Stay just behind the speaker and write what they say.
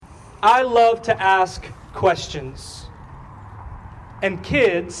I love to ask questions. And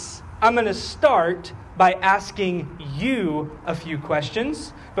kids, I'm going to start by asking you a few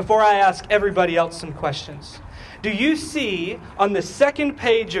questions before I ask everybody else some questions. Do you see on the second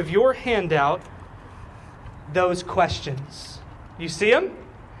page of your handout those questions? You see them?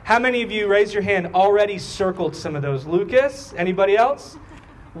 How many of you, raise your hand, already circled some of those? Lucas? Anybody else?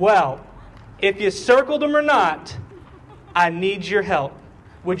 Well, if you circled them or not, I need your help.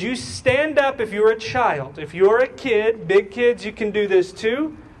 Would you stand up if you're a child? If you're a kid, big kids, you can do this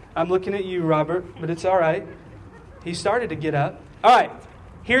too. I'm looking at you, Robert, but it's all right. He started to get up. All right,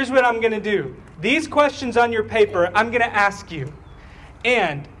 here's what I'm going to do. These questions on your paper, I'm going to ask you.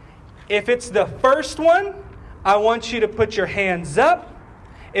 And if it's the first one, I want you to put your hands up.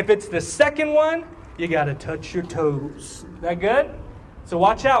 If it's the second one, you got to touch your toes. Is that good? So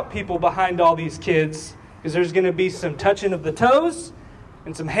watch out, people behind all these kids, because there's going to be some touching of the toes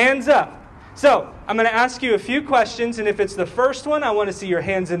and some hands up. So I'm going to ask you a few questions, and if it's the first one, I want to see your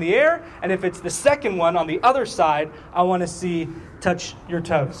hands in the air. And if it's the second one on the other side, I want to see touch your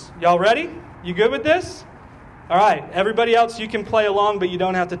toes. Y'all ready? You good with this? All right. Everybody else, you can play along, but you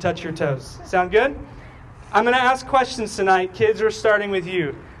don't have to touch your toes. Sound good? I'm going to ask questions tonight. Kids, we're starting with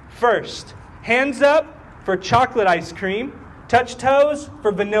you. First, hands up for chocolate ice cream. Touch toes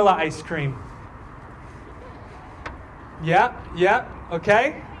for vanilla ice cream. Yeah,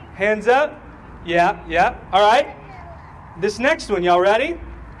 okay. Hands up. Yeah. All right. This next one, y'all ready?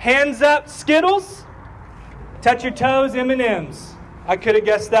 Hands up, Skittles. Touch your toes, M&Ms. I could have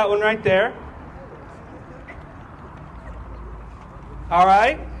guessed that one right there. All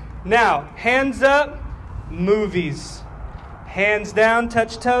right. Now, hands up, movies. Hands down,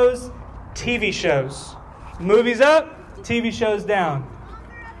 touch toes, TV shows. Movies up, TV shows down.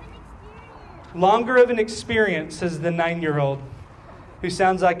 Longer of an experience, says the 9-year-old, who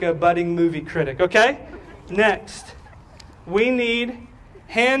sounds like a budding movie critic. Okay? Next, we need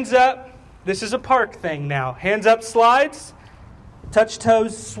hands up. This is a park thing now. Hands up slides, touch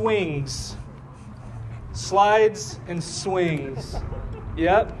toes swings. Slides and swings.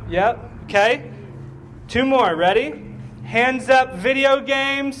 Yep. Okay? 2 more. Ready? Hands up video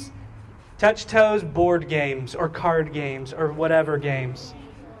games, touch toes board games or card games or whatever games.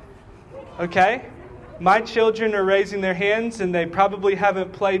 Okay? My children are raising their hands and they probably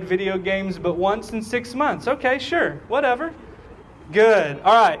haven't played video games but once in 6 months. Okay, sure. Whatever. Good.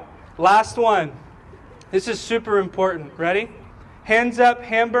 All right. Last one. This is super important. Ready? Hands up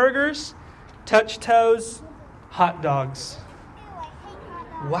hamburgers, touch toes hot dogs.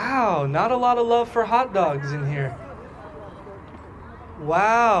 Wow, not a lot of love for hot dogs in here.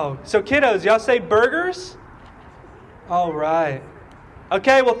 Wow. So kiddos, y'all say burgers? All right.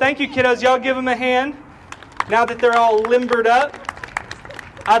 Okay, well, thank you, kiddos. Y'all give them a hand. Now that they're all limbered up,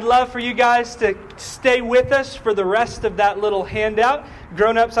 I'd love for you guys to stay with us for the rest of that little handout.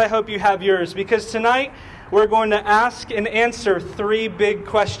 Grown-ups, I hope you have yours, because tonight we're going to ask and answer 3 big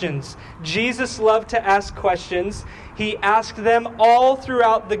questions. Jesus loved to ask questions. He asked them all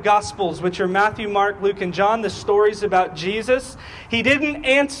throughout the Gospels, which are Matthew, Mark, Luke, and John, the stories about Jesus. He didn't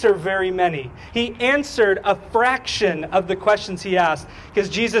answer very many. He answered a fraction of the questions he asked because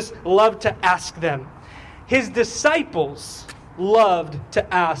Jesus loved to ask them. His disciples loved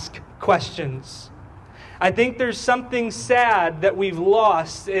to ask questions. I think there's something sad that we've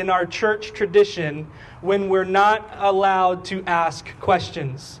lost in our church tradition when we're not allowed to ask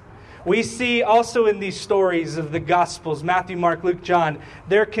questions. We see also in these stories of the Gospels, Matthew, Mark, Luke, John,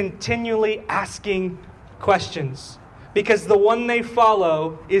 they're continually asking questions because the one they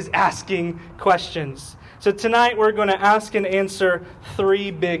follow is asking questions. So tonight we're going to ask and answer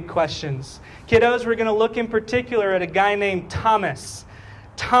 3 big questions. Kiddos, we're going to look in particular at a guy named Thomas.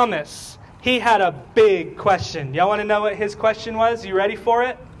 Thomas, he had a big question. Y'all want to know what his question was? You ready for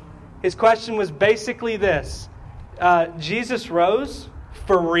it? His question was basically this. Jesus rose?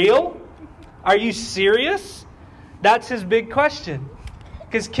 For real? Are you serious? That's his big question.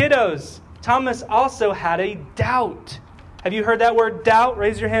 Because kiddos, Thomas also had a doubt. Have you heard that word doubt?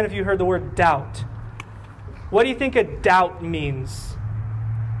 Raise your hand if you heard the word doubt. What do you think a doubt means?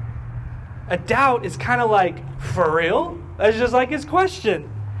 A doubt is kind of like, for real? That's just like his question.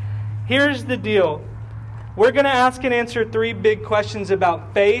 Here's the deal. We're going to ask and answer 3 big questions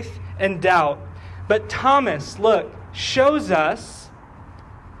about faith and doubt. But Thomas, look, shows us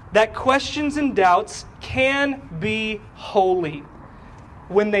that questions and doubts can be holy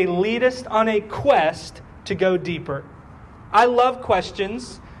when they lead us on a quest to go deeper. I love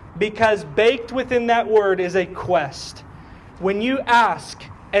questions because baked within that word is a quest. When you ask,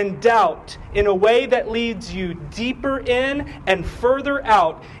 and doubt in a way that leads you deeper in and further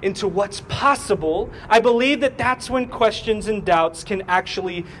out into what's possible, I believe that that's when questions and doubts can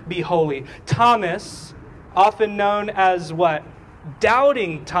actually be holy. Thomas, often known as what?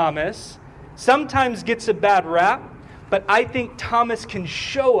 Doubting Thomas, sometimes gets a bad rap, but I think Thomas can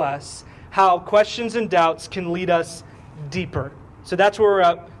show us how questions and doubts can lead us deeper. So that's where we're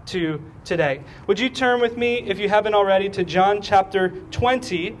up to today. Would you turn with me, if you haven't already, to John chapter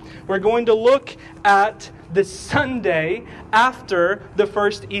 20. We're going to look at the Sunday after the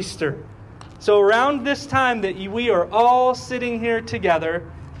first Easter. So around this time that we are all sitting here together,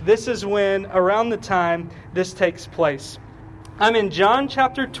 this is when, around the time, this takes place. I'm in John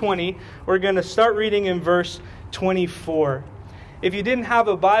chapter 20. We're going to start reading in verse 24. If you didn't have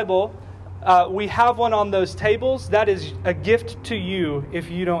a Bible, we have one on those tables. That is a gift to you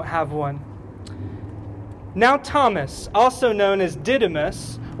if you don't have one. Now Thomas, also known as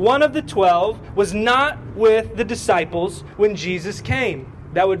Didymus, one of the 12, was not with the disciples when Jesus came.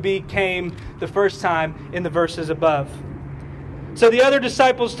 That would be came the first time in the verses above. So the other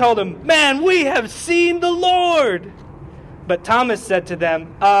disciples told him, "Man, we have seen the Lord." But Thomas said to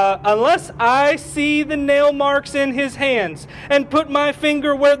them, "Unless I see the nail marks in his hands, and put my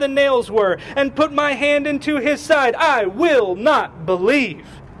finger where the nails were, and put my hand into his side, I will not believe."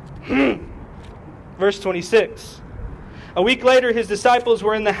 Verse 26. A week later, his disciples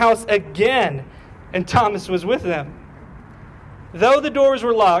were in the house again, and Thomas was with them. Though the doors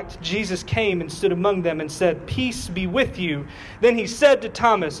were locked, Jesus came and stood among them and said, "Peace be with you." Then he said to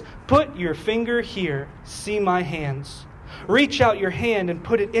Thomas, "Put your finger here, see my hands. Reach out your hand and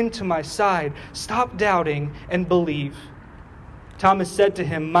put it into my side. Stop doubting and believe." Thomas said to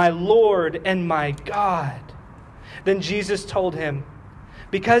him, "My Lord and my God." Then Jesus told him,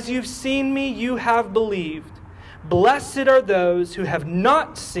 "Because you've seen me, you have believed. Blessed are those who have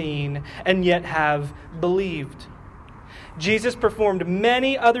not seen and yet have believed." Jesus performed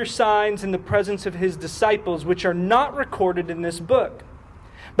many other signs in the presence of his disciples, which are not recorded in this book.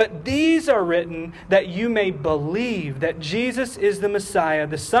 But these are written that you may believe that Jesus is the Messiah,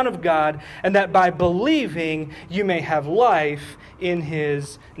 the Son of God, and that by believing you may have life in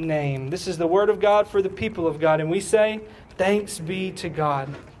his name. This is the word of God for the people of God. And we say, thanks be to God.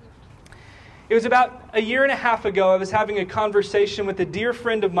 It was about a year and a half ago, I was having a conversation with a dear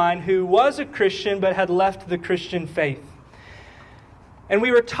friend of mine who was a Christian but had left the Christian faith. And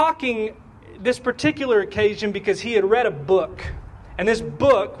we were talking this particular occasion because he had read a book. And this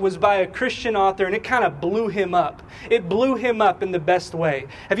book was by a Christian author, and it kind of blew him up. It blew him up in the best way.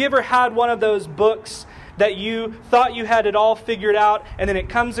 Have you ever had one of those books that you thought you had it all figured out, and then it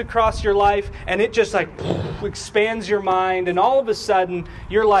comes across your life, and it just like expands your mind, and all of a sudden,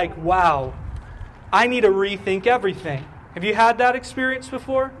 you're like, wow, I need to rethink everything. Have you had that experience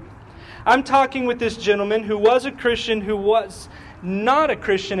before? I'm talking with this gentleman who was a Christian, who was not a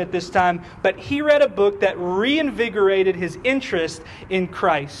Christian at this time, but he read a book that reinvigorated his interest in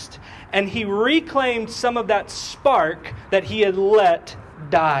Christ. And he reclaimed some of that spark that he had let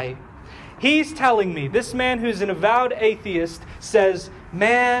die. He's telling me, this man who's an avowed atheist says,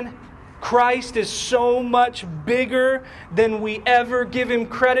 "Man, Christ is so much bigger than we ever give him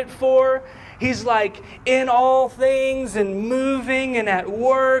credit for. He's like in all things and moving and at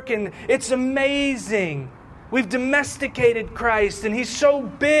work, and it's amazing. We've domesticated Christ, and he's so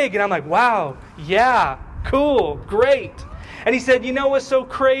big." And I'm like, wow, yeah, cool, great. And he said, you know what's so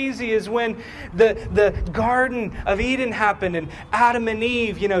crazy is when the Garden of Eden happened and Adam and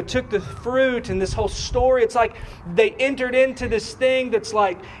Eve, took the fruit and this whole story. It's like they entered into this thing that's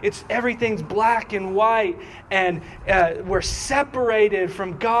like, everything's black and white, and we're separated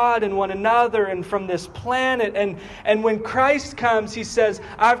from God and one another and from this planet. And when Christ comes, he says,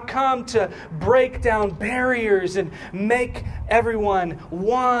 "I've come to break down barriers and make everyone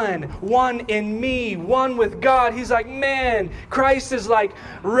one in me, one with God." He's like, man, Christ is like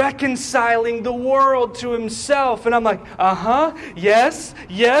reconciling the world to himself. And I'm like, yes,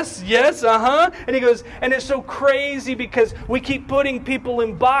 And he goes, and it's so crazy because we keep putting people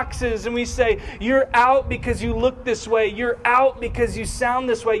in boxes, and we say, you're out because you look this way, you're out because you sound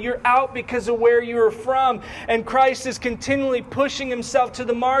this way, you're out because of where you're from. And Christ is continually pushing himself to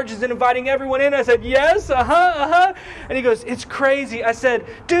the margins and inviting everyone in. I said, yes, And he goes, it's crazy. I said,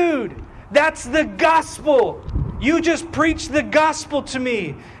 dude, that's the gospel. You just preached the gospel to me.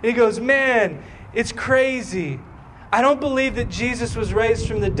 And he goes, man, it's crazy. I don't believe that Jesus was raised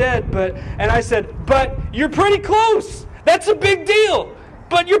from the dead, and I said, but you're pretty close. That's a big deal,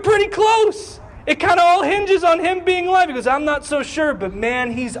 but you're pretty close. It kind of all hinges on him being alive. He goes, I'm not so sure, but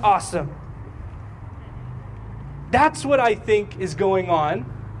man, he's awesome. That's what I think is going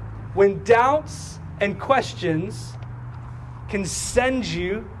on when doubts and questions can send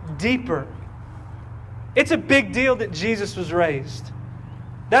you deeper. It's a big deal that Jesus was raised.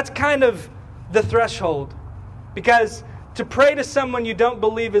 That's kind of the threshold. Because to pray to someone you don't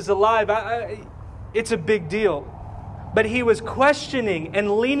believe is alive, it's a big deal. But he was questioning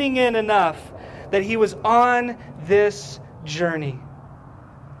and leaning in enough that he was on this journey.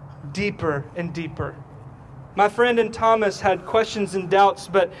 Deeper and deeper. My friend and Thomas had questions and doubts,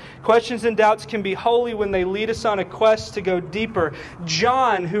 but questions and doubts can be holy when they lead us on a quest to go deeper.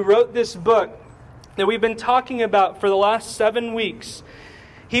 John, who wrote this book that we've been talking about for the last 7 weeks,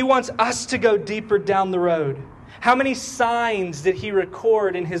 he wants us to go deeper down the road. How many signs did he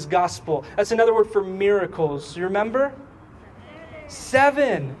record in his gospel? That's another word for miracles. You remember?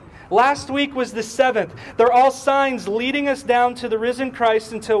 7. Last week was the 7th. They're all signs leading us down to the risen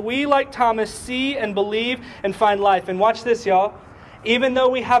Christ until we, like Thomas, see and believe and find life. And watch this, y'all. Even though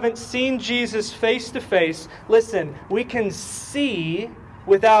we haven't seen Jesus face to face, listen, we can see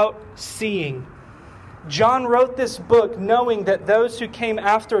without seeing. John wrote this book knowing that those who came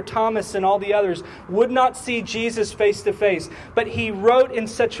after Thomas and all the others would not see Jesus face to face. But he wrote in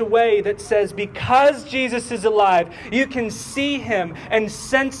such a way that says, because Jesus is alive, you can see him and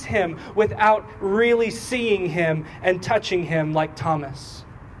sense him without really seeing him and touching him like Thomas.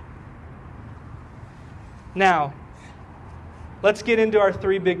 Now, let's get into our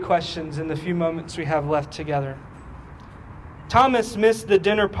 3 big questions in the few moments we have left together. Thomas missed the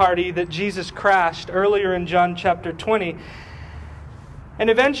dinner party that Jesus crashed earlier in John chapter 20. And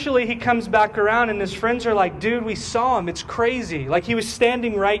eventually he comes back around and his friends are like, dude, we saw him. It's crazy. Like he was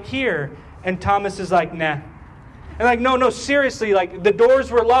standing right here. And Thomas is like, nah. And like, no, seriously. Like the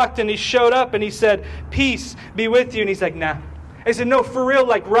doors were locked and he showed up and he said, peace be with you. And he's like, nah. I said, no, for real,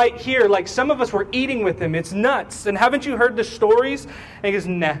 like right here. Like some of us were eating with him. It's nuts. And haven't you heard the stories? And he goes,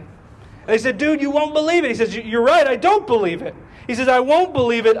 nah. And they said, dude, you won't believe it. He says, you're right, I don't believe it. He says, I won't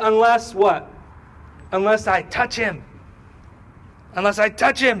believe it unless what? Unless I touch him. Unless I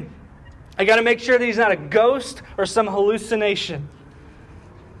touch him. I got to make sure that he's not a ghost or some hallucination.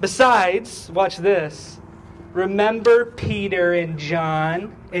 Besides, watch this. Remember Peter and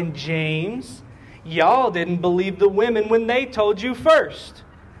John and James? Y'all didn't believe the women when they told you first.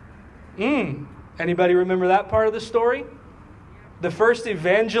 Anybody remember that part of the story? The first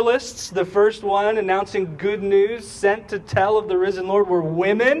evangelists, the first one announcing good news sent to tell of the risen Lord were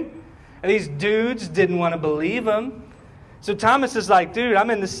women. And these dudes didn't want to believe him. So Thomas is like, dude,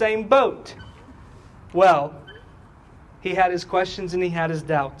 I'm in the same boat. Well, he had his questions and he had his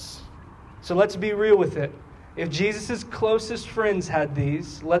doubts. So let's be real with it. If Jesus' closest friends had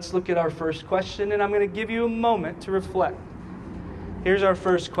these, let's look at our first question. And I'm going to give you a moment to reflect. Here's our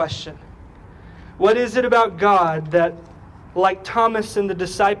first question. What is it about God that, like Thomas and the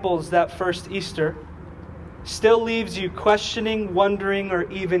disciples that first Easter, still leaves you questioning, wondering, or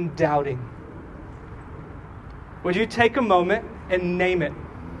even doubting? Would you take a moment and name it?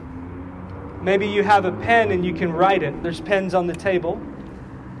 Maybe you have a pen and you can write it. There's pens on the table.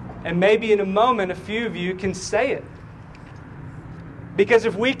 And maybe in a moment, a few of you can say it. Because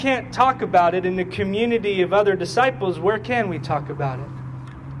if we can't talk about it in the community of other disciples, where can we talk about it?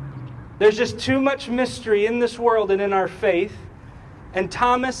 There's just too much mystery in this world and in our faith. And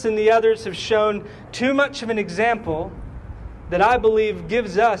Thomas and the others have shown too much of an example that I believe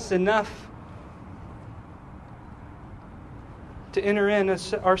gives us enough to enter in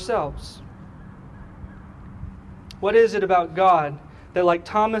ourselves. What is it about God that, like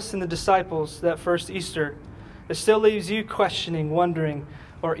Thomas and the disciples that first Easter, it still leaves you questioning, wondering,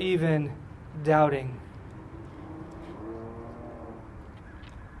 or even doubting?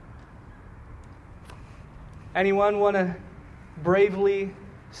 Anyone want to bravely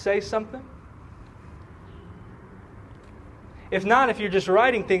say something? If not, if you're just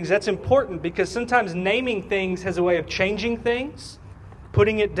writing things, that's important because sometimes naming things has a way of changing things,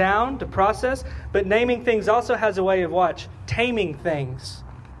 putting it down to process. But naming things also has a way of, taming things.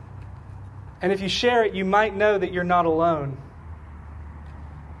 And if you share it, you might know that you're not alone.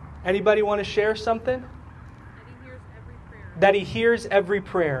 Anybody want to share something? That he hears every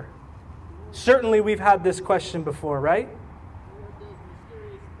prayer. Certainly we've had this question before, right?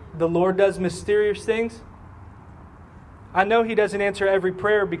 The Lord does mysterious things. I know he doesn't answer every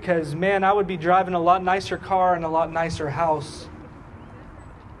prayer because, man, I would be driving a lot nicer car and a lot nicer house.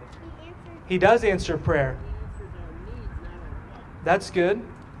 He does answer prayer. That's good.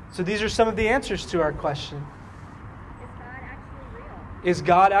 So these are some of the answers to our question. Is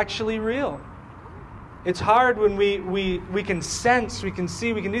God actually real? It's hard when we can sense, we can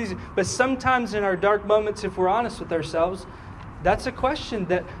see, we can do these. But sometimes in our dark moments, if we're honest with ourselves, That's a question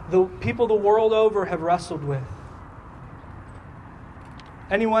that the people the world over have wrestled with.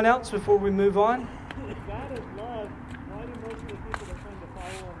 Anyone else before we move on? If God is love, why do most of the people that claim to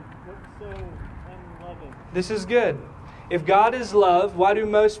follow Him look so unloving? This is good. If God is love, why do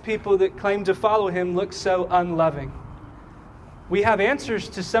most people that claim to follow Him look so unloving? We have answers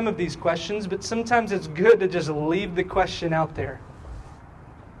to some of these questions, but sometimes it's good to just leave the question out there,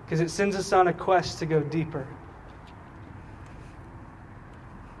 because it sends us on a quest to go deeper.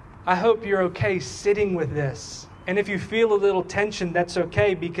 I hope you're okay sitting with this. And if you feel a little tension, that's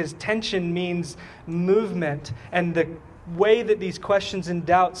okay, because tension means movement. And the way that these questions and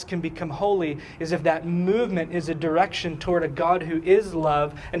doubts can become holy is if that movement is a direction toward a God who is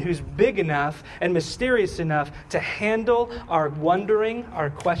love and who's big enough and mysterious enough to handle our wondering,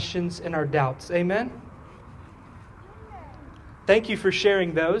 our questions, and our doubts. Amen? Thank you for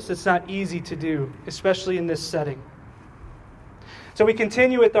sharing those. It's not easy to do, especially in this setting. So we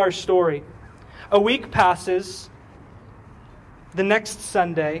continue with our story. A week passes. The next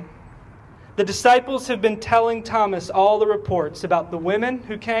Sunday, the disciples have been telling Thomas all the reports about the women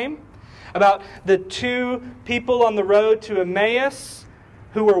who came, about the 2 people on the road to Emmaus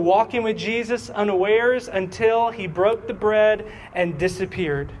who were walking with Jesus unawares until He broke the bread and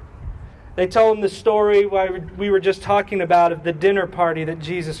disappeared. They told him the story we were just talking about of the dinner party that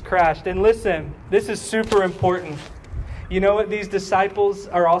Jesus crashed. And listen, this is super important. You know what these disciples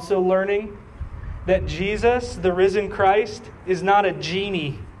are also learning? That Jesus, the risen Christ, is not a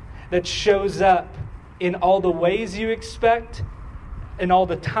genie that shows up in all the ways you expect and all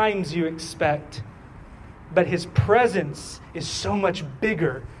the times you expect. But His presence is so much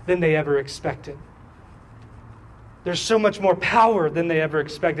bigger than they ever expected. There's so much more power than they ever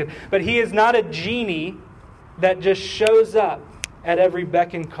expected. But He is not a genie that just shows up at every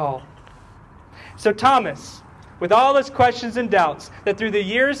beck and call. So Thomas, with all his questions and doubts, that through the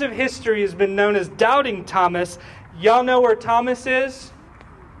years of history has been known as Doubting Thomas, y'all know where Thomas is?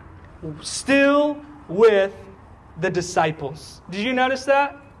 Still with the disciples. Did you notice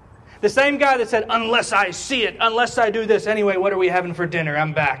that? The same guy that said, unless I see it, unless I do this. Anyway, what are we having for dinner?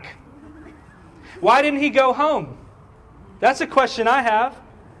 I'm back. Why didn't he go home? That's a question I have.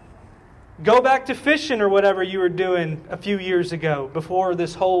 Go back to fishing or whatever you were doing a few years ago before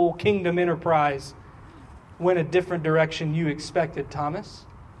this whole kingdom enterprise went a different direction you expected, Thomas.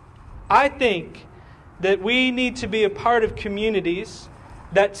 I think that we need to be a part of communities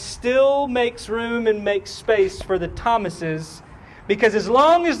that still makes room and makes space for the Thomases, because as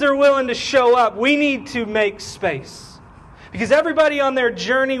long as they're willing to show up, we need to make space. Because everybody on their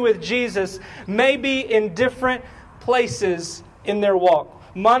journey with Jesus may be in different places in their walk.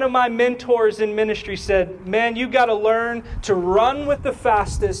 One of my mentors in ministry said, man, you got to learn to run with the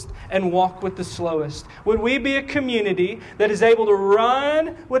fastest and walk with the slowest. Would we be a community that is able to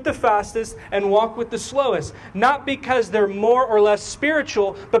run with the fastest and walk with the slowest? Not because they're more or less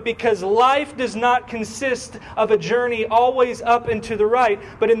spiritual, but because life does not consist of a journey always up and to the right,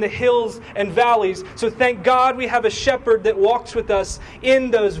 but in the hills and valleys. So thank God we have a shepherd that walks with us in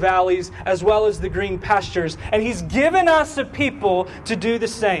those valleys as well as the green pastures. And He's given us a people to do the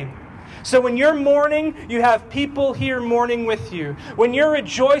same. So when you're mourning, you have people here mourning with you. When you're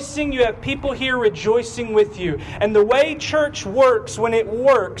rejoicing, you have people here rejoicing with you. And the way church works, when it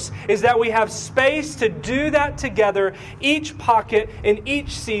works, is that we have space to do that together, each pocket in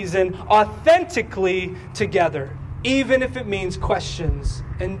each season, authentically together, even if it means questions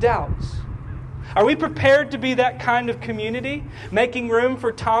and doubts. Are we prepared to be that kind of community? Making room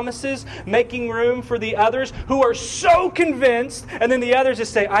for Thomases, making room for the others who are so convinced, and then the others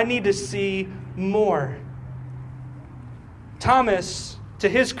just say, I need to see more. Thomas, to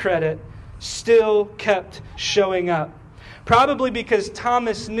his credit, still kept showing up. Probably because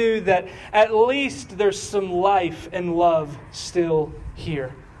Thomas knew that at least there's some life and love still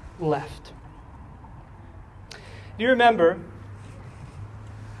here left. Do you remember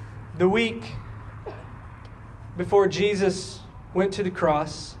the week before Jesus went to the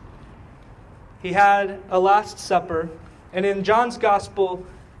cross? He had a Last Supper. And in John's Gospel,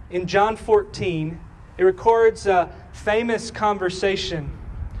 in John 14, it records a famous conversation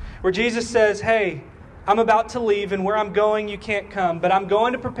where Jesus says, hey, I'm about to leave, and where I'm going, you can't come. But I'm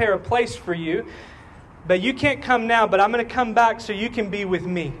going to prepare a place for you. But you can't come now, but I'm going to come back so you can be with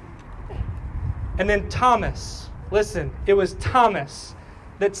me. And then Thomas, listen, it was Thomas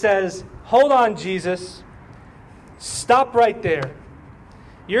that says, hold on, Jesus. Stop right there.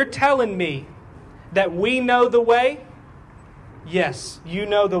 You're telling me that we know the way? Yes, you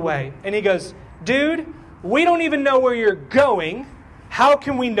know the way. And he goes, dude, we don't even know where you're going. How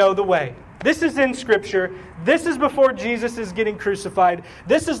can we know the way? This is in Scripture. This is before Jesus is getting crucified.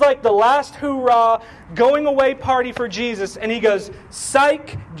 This is like the last hoorah, going away party for Jesus. And he goes,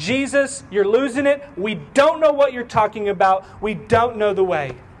 psych, Jesus, you're losing it. We don't know what you're talking about. We don't know the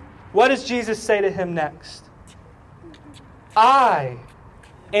way. What does Jesus say to him next? I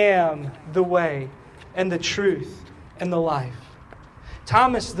am the way and the truth and the life.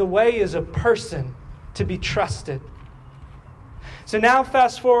 Thomas, the way is a person to be trusted. So now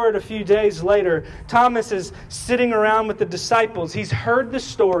fast forward a few days later, Thomas is sitting around with the disciples. He's heard the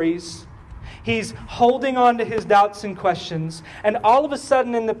stories. He's holding on to his doubts and questions. And all of a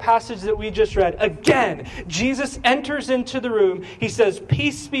sudden in the passage that we just read, again, Jesus enters into the room. He says,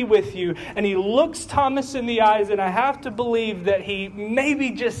 peace be with you. And he looks Thomas in the eyes. And I have to believe that he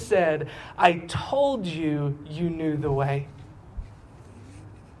maybe just said, I told you you knew the way.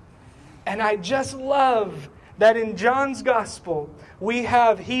 And I just love that in John's gospel,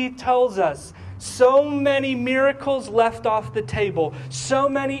 he tells us, so many miracles left off the table, so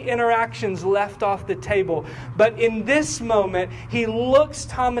many interactions left off the table. But in this moment, he looks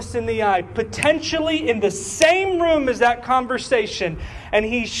Thomas in the eye, potentially in the same room as that conversation, and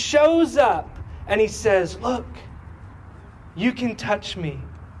he shows up and he says, look, you can touch me.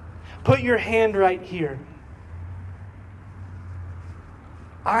 Put your hand right here.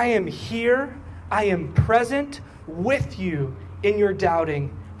 I am here. I am present with you in your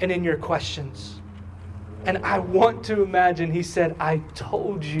doubting and in your questions. And I want to imagine he said, I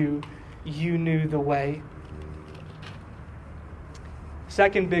told you you knew the way.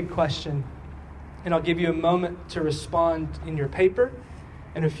 Second big question, and I'll give you a moment to respond in your paper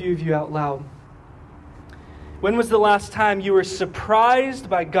and a few of you out loud. When was the last time you were surprised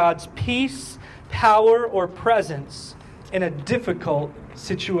by God's peace, power, or presence in a difficult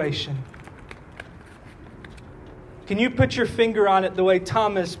situation? Can you put your finger on it the way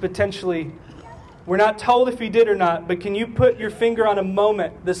Thomas potentially, we're not told if he did or not, but can you put your finger on a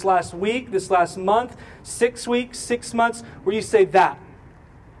moment this last week, this last month, 6 weeks, 6 months, where you say that?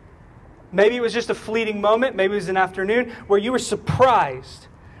 Maybe it was just a fleeting moment, maybe it was an afternoon, where you were surprised.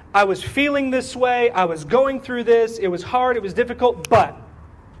 I was feeling this way, I was going through this, it was hard, it was difficult, but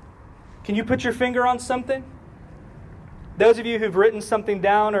can you put your finger on something? Those of you who've written something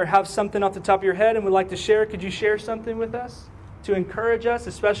down or have something off the top of your head and would like to share, could you share something with us to encourage us,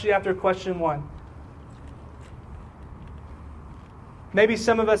 especially after question 1? Maybe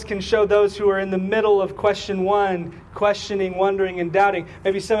some of us can show those who are in the middle of question 1, questioning, wondering, and doubting.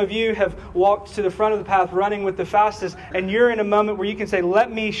 Maybe some of you have walked to the front of the path running with the fastest, and you're in a moment where you can say,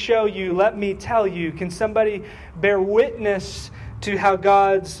 let me show you, let me tell you. Can somebody bear witness to how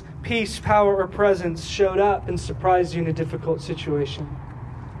God's peace, power, or presence showed up and surprised you in a difficult situation?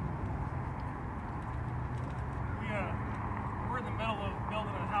 We're in the middle of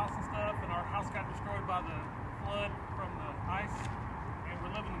building a house and stuff, and our house got destroyed by the flood from the ice, and we're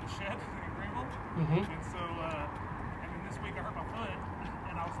living in the shed in Greenville. Mm-hmm. And so, and then this week I hurt my foot,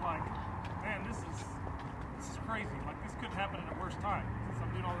 and I was like, man, this is crazy. Like, this couldn't happen at a worse time, since I'm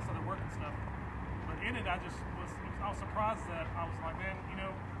doing all this other work and stuff. But in it, I was surprised that I was like, man,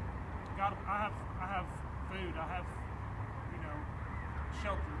 God, I have food, I have,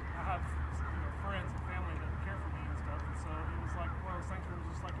 shelter, I have, friends and family that care for me and stuff. And so it was like one of those things where it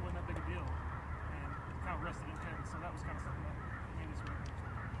was just like it wasn't that big a deal, and it kind of rested in him. So that was kind of something that made this week.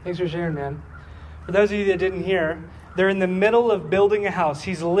 Thanks for sharing, man. For those of you that didn't hear, they're in the middle of building a house.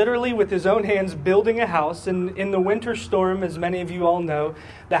 He's literally with his own hands building a house. And in the winter storm, as many of you all know,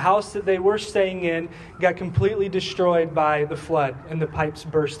 the house that they were staying in got completely destroyed by the flood and the pipes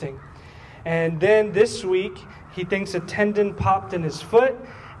bursting. And then this week, he thinks a tendon popped in his foot,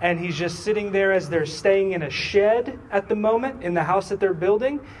 and he's just sitting there as they're staying in a shed at the moment in the house that they're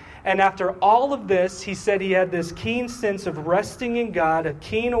building. And after all of this, he said he had this keen sense of resting in God, a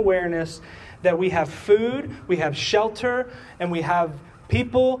keen awareness that we have food, we have shelter, and we have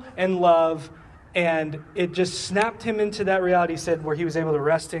people and love. And it just snapped him into that reality, he said, where he was able to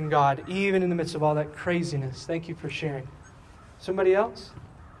rest in God, even in the midst of all that craziness. Thank you for sharing. Somebody else?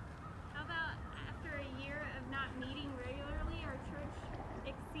 How about after a year of not meeting regularly, our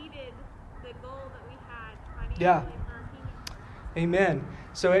church exceeded the goal that we had financially for our kingdom? Amen.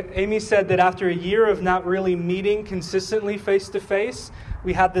 So Amy said that after a year of not really meeting consistently face-to-face,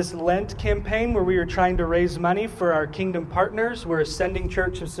 we had this Lent campaign where we were trying to raise money for our kingdom partners. We're a sending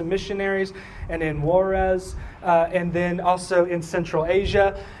church of some missionaries and in Juarez and then also in Central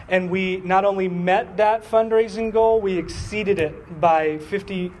Asia. And we not only met that fundraising goal, we exceeded it by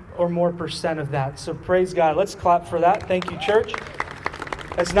 50 or more % of that. So praise God. Let's clap for that. Thank you, church.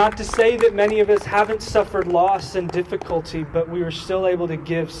 That's not to say that many of us haven't suffered loss and difficulty, but we were still able to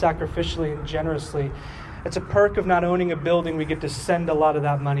give sacrificially and generously. It's a perk of not owning a building. We get to send a lot of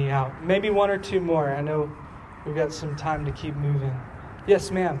that money out. Maybe one or two more. I know we've got some time to keep moving. Yes,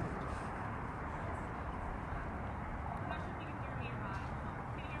 ma'am.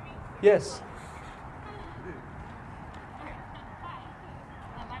 Yes.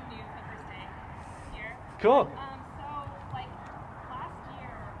 I'm new the first day here. Cool. So, last year,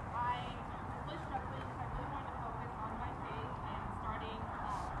 I was struggling because I really wanted to focus on my faith and starting,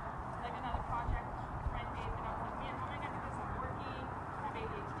 another project for my faith. And I was like, man, how am I going to do this? I'm working, I have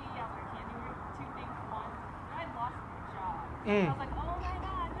ADHD, I can't do two things at once. And I lost my job. And I was like, oh my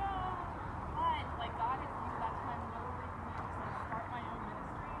God, no! But, God has used that time literally for me to start my own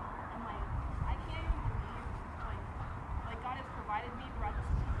ministry. And, I can't even believe, God has provided me throughout this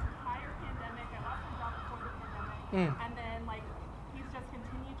entire pandemic. I lost my job before the pandemic. And then, He's just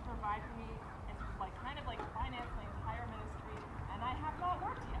continued to provide for me and finance my entire ministry. And I have not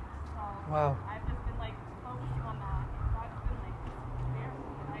worked yet. So Wow. I've just been, focusing on that. And God's been, there.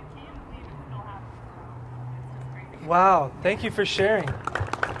 And I can't believe it's still happening. It's just crazy. Wow. Thank you for sharing.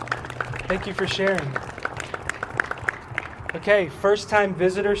 Thank you for sharing. Okay, first-time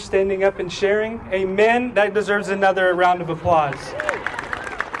visitor standing up and sharing. Amen. That deserves another round of applause.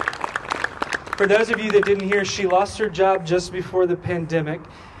 For those of you that didn't hear, she lost her job just before the pandemic,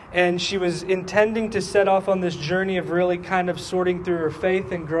 and she was intending to set off on this journey of really kind of sorting through her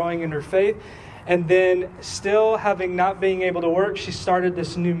faith and growing in her faith. And then still having not being able to work, she started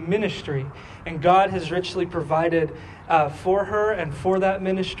this new ministry. And God has richly provided for her and for that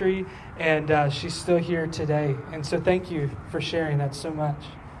ministry. And she's still here today. And so thank you for sharing that so much.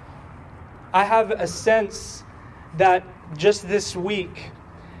 I have a sense that just this week,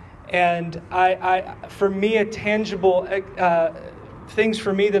 and for me, a tangible things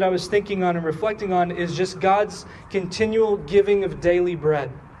for me that I was thinking on and reflecting on is just God's continual giving of daily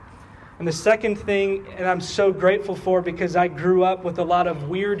bread. And the second thing, and I'm so grateful for because I grew up with a lot of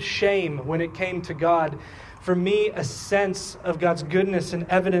weird shame when it came to God. For me, a sense of God's goodness and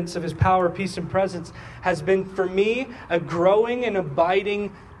evidence of His power, peace, and presence has been, for me, a growing and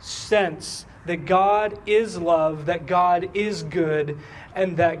abiding sense that God is love, that God is good,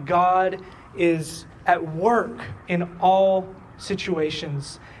 and that God is at work in all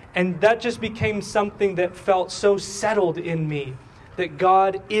situations. And that just became something that felt so settled in me, that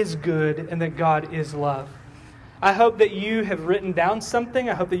God is good and that God is love. I hope that you have written down something.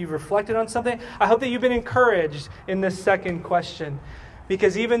 I hope that you've reflected on something. I hope that you've been encouraged in this second question.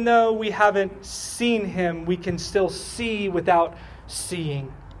 Because even though we haven't seen Him, we can still see without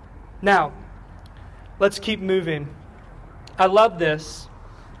seeing. Now, let's keep moving. I love this.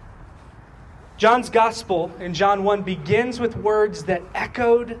 John's Gospel in John 1 begins with words that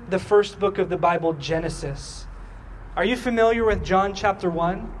echoed the first book of the Bible, Genesis. Are you familiar with John chapter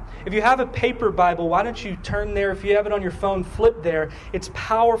 1? If you have a paper Bible, why don't you turn there? If you have it on your phone, flip there. It's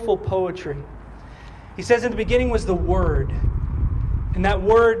powerful poetry. He says, in the beginning was the Word. And that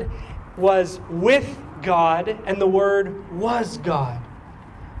Word was with God, and the Word was God.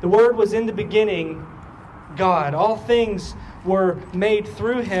 The Word was in the beginning God. All things were made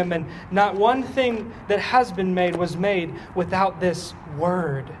through Him, and not one thing that has been made was made without this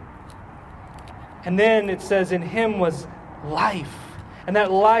Word. And then it says, in Him was life. And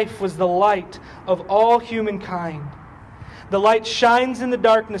that life was the light of all humankind. The light shines in the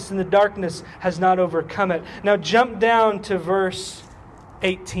darkness, and the darkness has not overcome it. Now jump down to verse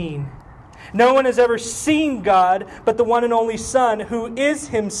 18. No one has ever seen God, but the one and only Son, who is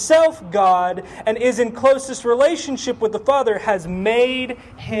Himself God and is in closest relationship with the Father, has made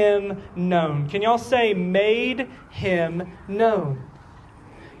Him known. Can y'all say, made Him known?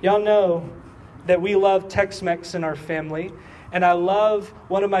 Y'all know that we love Tex-Mex in our family. And I love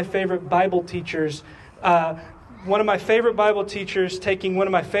one of my favorite Bible teachers. Taking one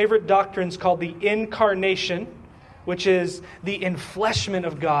of my favorite doctrines called the incarnation, which is the enfleshment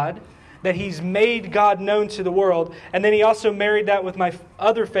of God, that He's made God known to the world. And then he also married that with my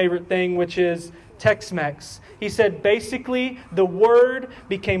other favorite thing, which is Tex-Mex. He said, basically, the Word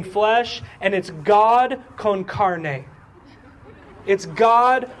became flesh, and it's God con carne. It's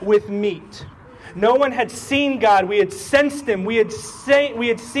God with meat. No one had seen God. We had sensed Him. We had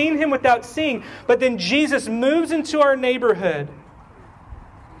seen Him without seeing. But then Jesus moves into our neighborhood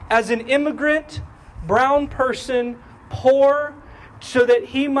as an immigrant, brown person, poor, so that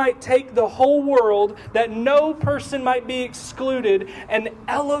He might take the whole world, that no person might be excluded, and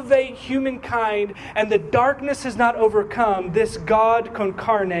elevate humankind. And the darkness has not overcome this God con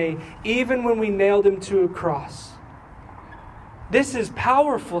carne, even when we nailed Him to a cross. This is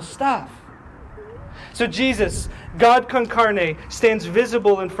powerful stuff. So Jesus, God con carne, stands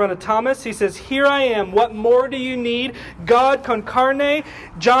visible in front of Thomas. He says, here I am. What more do you need? God con carne.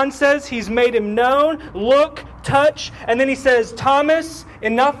 John says he's made him known. Look, touch. And then he says, Thomas,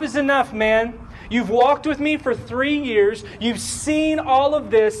 enough is enough, man. You've walked with me for 3 years. You've seen all of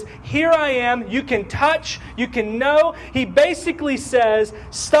this. Here I am. You can touch. You can know. He basically says,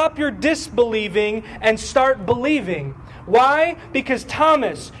 stop your disbelieving and start believing. Why? Because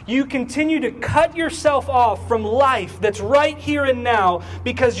Thomas, you continue to cut yourself off from life that's right here and now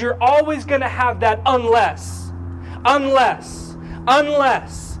because you're always going to have that unless I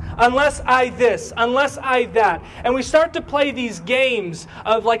this, unless I that. And we start to play these games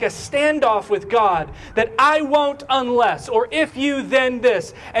of like a standoff with God that I won't unless, or if you then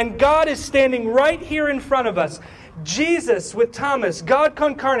this. And God is standing right here in front of us. Jesus with Thomas, God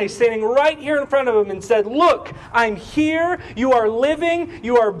con carne, standing right here in front of him and said, look, I'm here. You are living.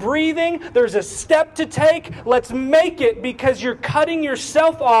 You are breathing. There's a step to take. Let's make it because you're cutting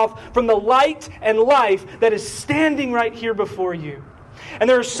yourself off from the light and life that is standing right here before you. And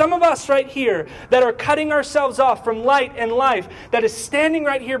there are some of us right here that are cutting ourselves off from light and life that is standing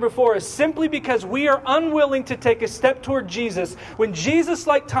right here before us simply because we are unwilling to take a step toward Jesus when Jesus,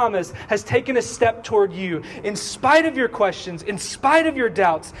 like Thomas, has taken a step toward you. In spite of your questions, in spite of your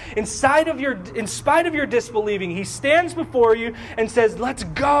doubts, in spite of your disbelieving, He stands before you and says, let's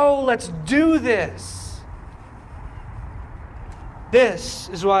go, let's do this. This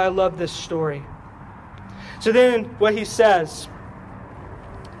is why I love this story. So then what He says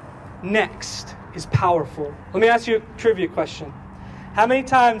next is powerful. Let me ask you a trivia question. How many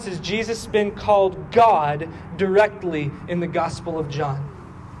times has Jesus been called God directly in the Gospel of John?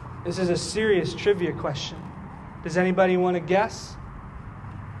 This is a serious trivia question. Does anybody want to guess?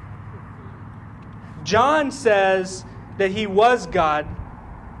 John says that He was God,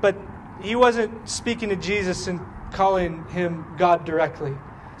 but he wasn't speaking to Jesus and calling Him God directly.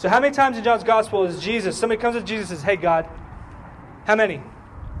 So how many times in John's Gospel is Jesus, somebody comes to Jesus and says, hey God? How many?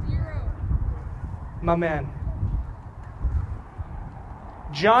 My man.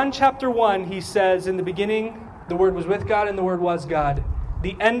 John chapter 1, he says, in the beginning, the Word was with God and the Word was God.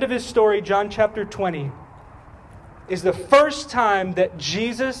 The end of his story, John chapter 20, is the first time that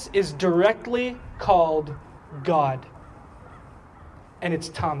Jesus is directly called God. And it's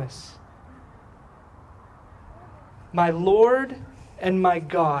Thomas. My Lord and my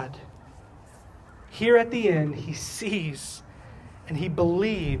God. Here at the end, he sees and he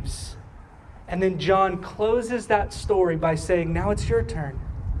believes. And then John closes that story by saying, now it's your turn.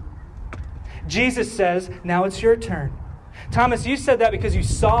 Jesus says, now it's your turn. Thomas, you said that because you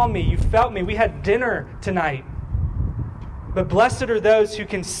saw me, you felt me. We had dinner tonight. But blessed are those who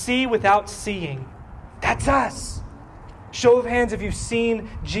can see without seeing. That's us. Show of hands if you've seen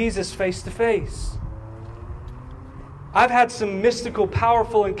Jesus face to face. I've had some mystical,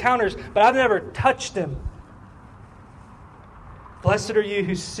 powerful encounters, but I've never touched Him. Blessed are you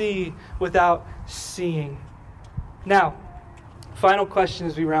who see without seeing. Now, final question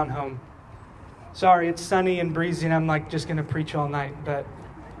as we round home. Sorry, it's sunny and breezy and I'm just going to preach all night, but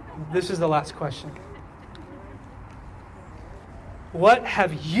this is the last question. What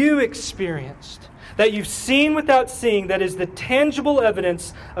have you experienced that you've seen without seeing that is the tangible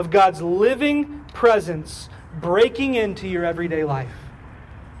evidence of God's living presence breaking into your everyday life?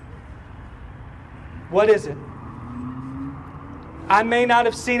 What is it? I may not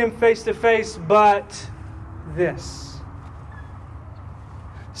have seen Him face to face, but this.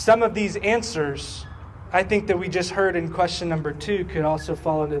 Some of these answers, I think that we just heard in question number 2 could also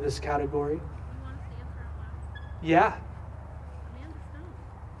fall into this category. Yeah.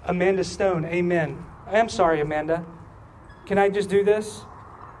 Amanda Stone, amen. I'm sorry, Amanda. Can I just do this?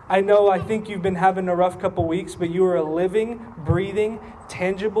 I think you've been having a rough couple weeks, but you are a living, breathing,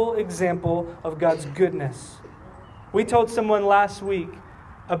 tangible example of God's goodness. We told someone last week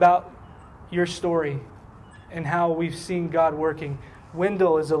about your story and how we've seen God working.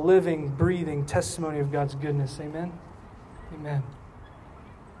 Wendell is a living, breathing testimony of God's goodness. Amen? Amen.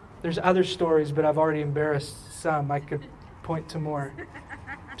 There's other stories, but I've already embarrassed some. I could point to more.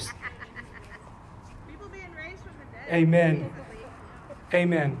 People being raised from the dead. Amen.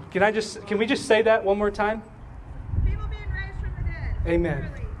 Amen. Can we just say that one more time? People being raised from the dead.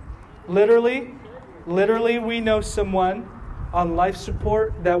 Amen. Literally, we know someone on life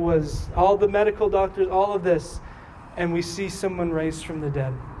support that was all the medical doctors, all of this, and we see someone raised from the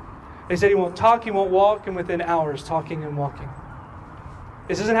dead. They said he won't talk, he won't walk, and within hours, talking and walking.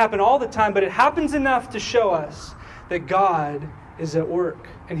 This doesn't happen all the time, but it happens enough to show us that God is at work,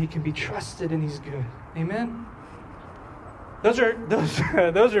 and He can be trusted, and He's good. Amen? Those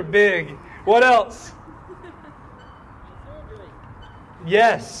are big. What else?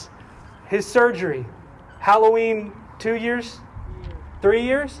 Yes. His surgery. Halloween 2 years? 3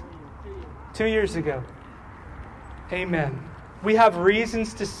 years? 2 years ago. Amen. We have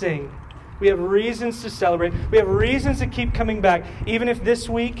reasons to sing. We have reasons to celebrate. We have reasons to keep coming back, even if this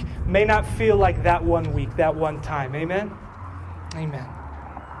week may not feel like that one week, that one time. Amen? Amen.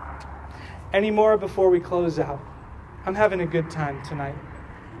 Any more before we close out? I'm having a good time tonight.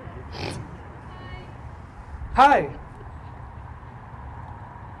 Hi.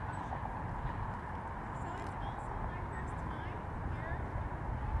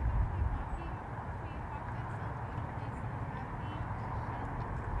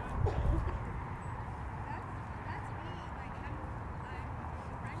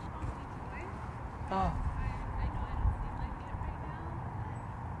 Oh.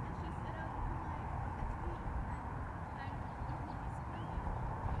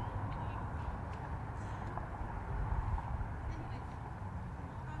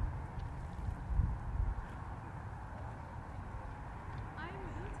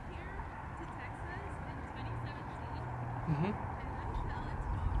 Mm-hmm.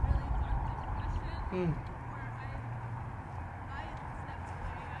 Mm.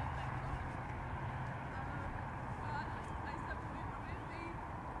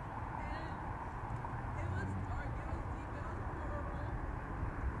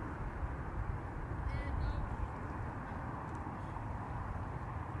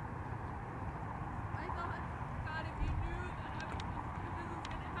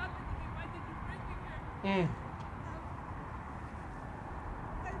 Mm.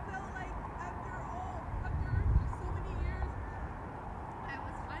 I felt like after so many years, I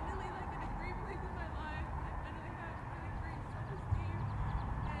was finally like in a great place in my life. I finally had really great self-esteem,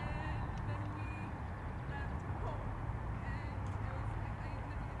 and then we left home, and it was like I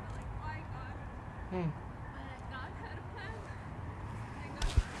literally felt like, why God? Mm. But God had a plan, and God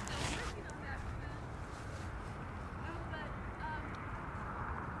was still working on that plan. But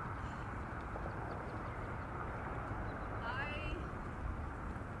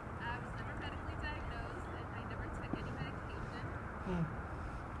I was never medically diagnosed, and I never took any medication. Mm.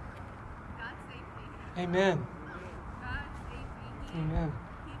 God saved me. Amen. God saved me. Amen.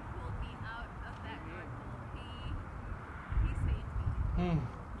 He pulled me out of that dark hole. He saved me. Mm.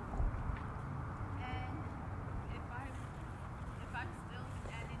 And if I'm still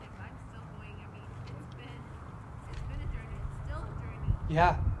standing, if I'm still going, I mean, it's been a journey. It's still a journey.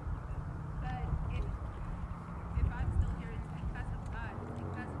 Yeah. But if I'm still here, it's because of God,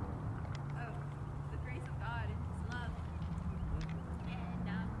 because of the grace of God and His love. And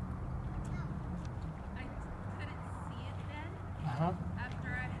I couldn't see it then. Uh-huh.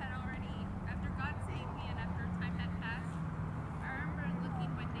 After God saved me and after time had passed, I remember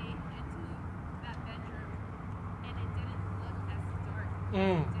looking one day into that bedroom, and it didn't look as dark as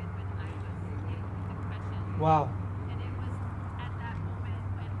it did when I was in depression. Wow. And it was at that moment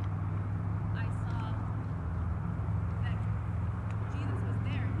when I saw that Jesus was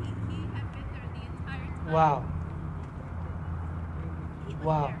there. He had been there the entire time. Wow. He was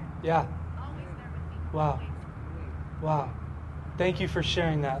Wow. there. Yeah. Always there with me. Wow. Always. Wow. Thank you for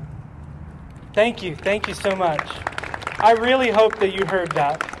sharing that. Thank you. Thank you so much. I really hope that you heard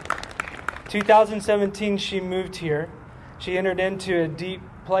that. 2017, she moved here. She entered into a deep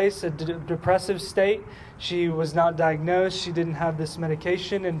place, a depressive state. She was not diagnosed. She didn't have this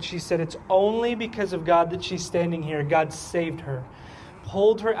medication. And she said it's only because of God that she's standing here. God saved her,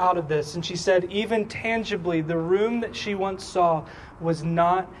 pulled her out of this. And she said even tangibly, the room that she once saw was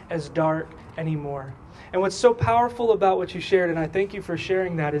not as dark anymore. And what's so powerful about what you shared, and I thank you for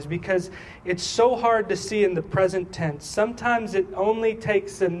sharing that, is because it's so hard to see in the present tense. Sometimes it only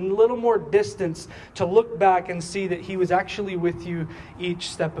takes a little more distance to look back and see that He was actually with you each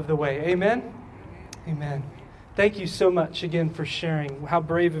step of the way. Amen? Amen. Thank you so much again for sharing. How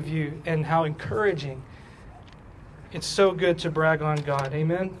brave of you and how encouraging. It's so good to brag on God.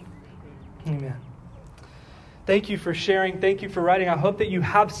 Amen? Amen. Thank you for sharing. Thank you for writing. I hope that you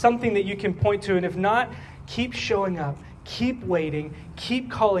have something that you can point to. And if not, keep showing up. Keep waiting. Keep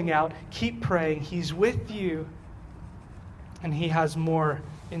calling out. Keep praying. He's with you. And He has more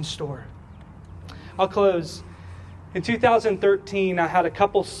in store. I'll close. In 2013, I had a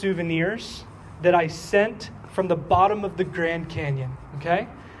couple souvenirs that I sent from the bottom of the Grand Canyon. Okay?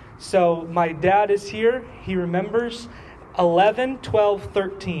 So my dad is here. He remembers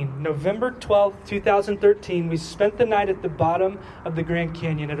 11/12/13, November 12th, 2013, we spent the night at the bottom of the Grand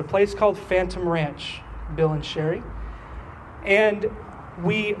Canyon at a place called Phantom Ranch, Bill and Sherry. And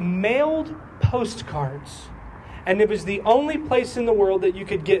we mailed postcards. And it was the only place in the world that you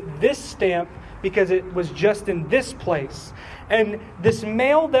could get this stamp because it was just in this place. And this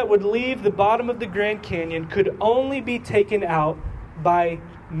mail that would leave the bottom of the Grand Canyon could only be taken out by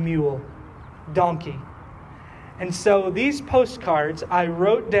mule, donkey. And so these postcards I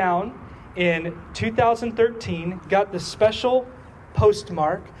wrote down in 2013, got the special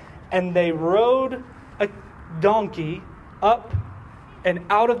postmark, and they rode a donkey up and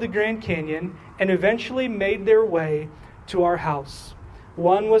out of the Grand Canyon and eventually made their way to our house.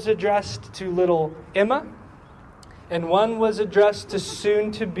 One was addressed to little Emma, and one was addressed to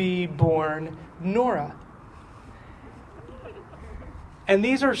soon-to-be-born Nora. And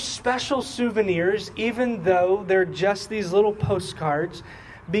these are special souvenirs, even though they're just these little postcards,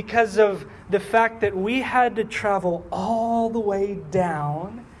 because of the fact that we had to travel all the way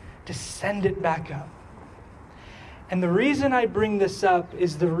down to send it back up. And the reason I bring this up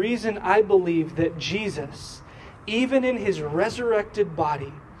is the reason I believe that Jesus, even in his resurrected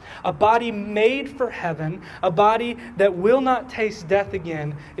body, a body made for heaven, a body that will not taste death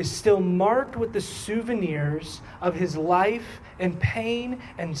again, is still marked with the souvenirs of his life and pain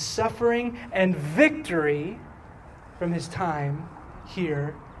and suffering and victory from his time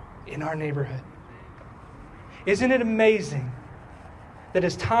here in our neighborhood. Isn't it amazing that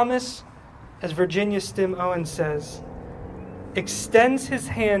as Virginia STEM Owens says, extends his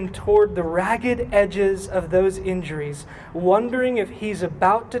hand toward the ragged edges of those injuries, wondering if he's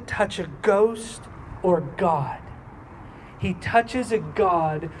about to touch a ghost or God. He touches a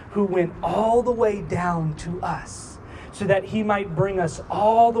God who went all the way down to us so that he might bring us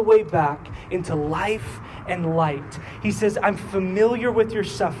all the way back into life and light. He says, I'm familiar with your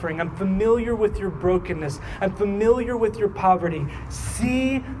suffering. I'm familiar with your brokenness. I'm familiar with your poverty.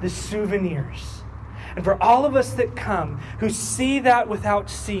 See the souvenirs. And for all of us that come who see that without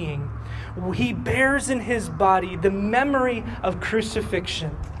seeing, he bears in his body the memory of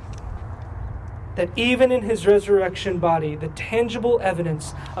crucifixion. That even in his resurrection body, the tangible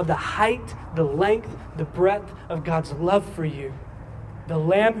evidence of the height, the length, the breadth of God's love for you, the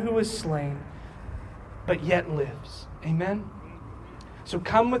Lamb who was slain, but yet lives. Amen? So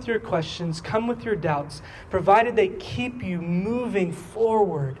come with your questions, come with your doubts, provided they keep you moving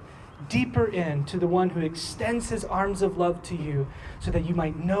forward, deeper into the one who extends his arms of love to you so that you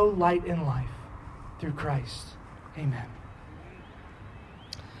might know light in life through Christ. Amen.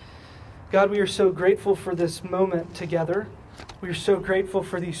 God, we are so grateful for this moment together. We are so grateful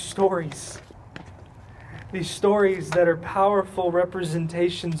for these stories. These stories that are powerful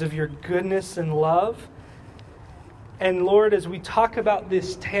representations of your goodness and love. And Lord, as we talk about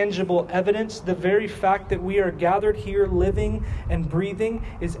this tangible evidence, the very fact that we are gathered here living and breathing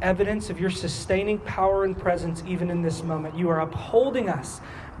is evidence of your sustaining power and presence even in this moment. You are upholding us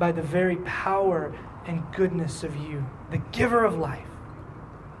by the very power and goodness of you, the giver of life.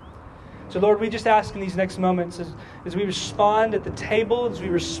 So Lord, we just ask in these next moments as we respond at the table, as we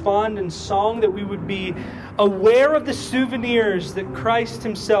respond in song, that we would be aware of the souvenirs that Christ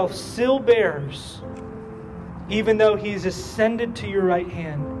himself still bears, even though he's ascended to your right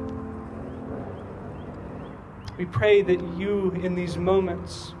hand. We pray that you, in these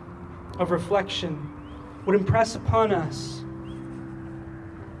moments of reflection, would impress upon us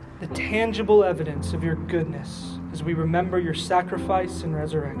the tangible evidence of your goodness as we remember your sacrifice and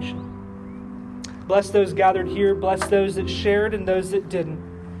resurrection. Bless those gathered here. Bless those that shared and those that didn't.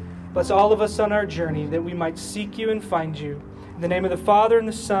 Bless all of us on our journey that we might seek you and find you. In the name of the Father, and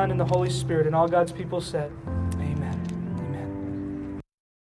the Son, and the Holy Spirit, and all God's people said,